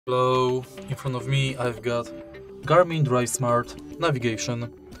Hello, in front of me I've got GARMIN DriveSmart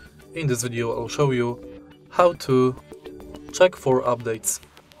navigation. In this video I'll show you how to check for updates.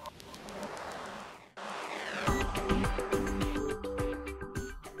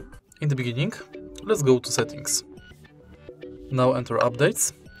 In the beginning, let's go to settings. Now enter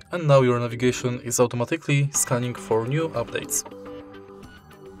updates, and now your navigation is automatically scanning for new updates.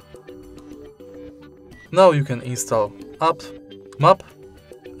 Now you can install app, map,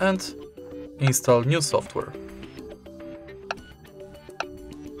 and install new software.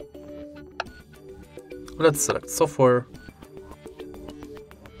 Let's select software.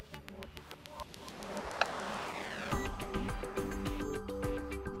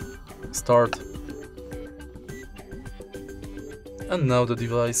 Start. And now the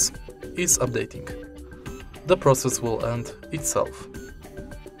device is updating. The process will end itself.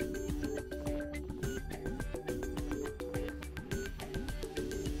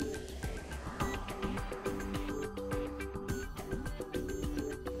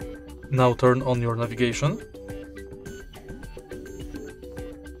 Now turn on your navigation.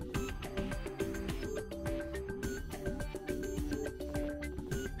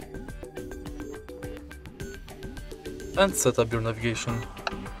 And set up your navigation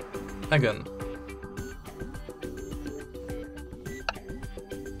again.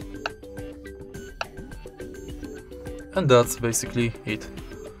 And that's basically it.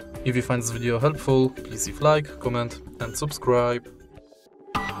 If you find this video helpful, please leave like, comment and subscribe.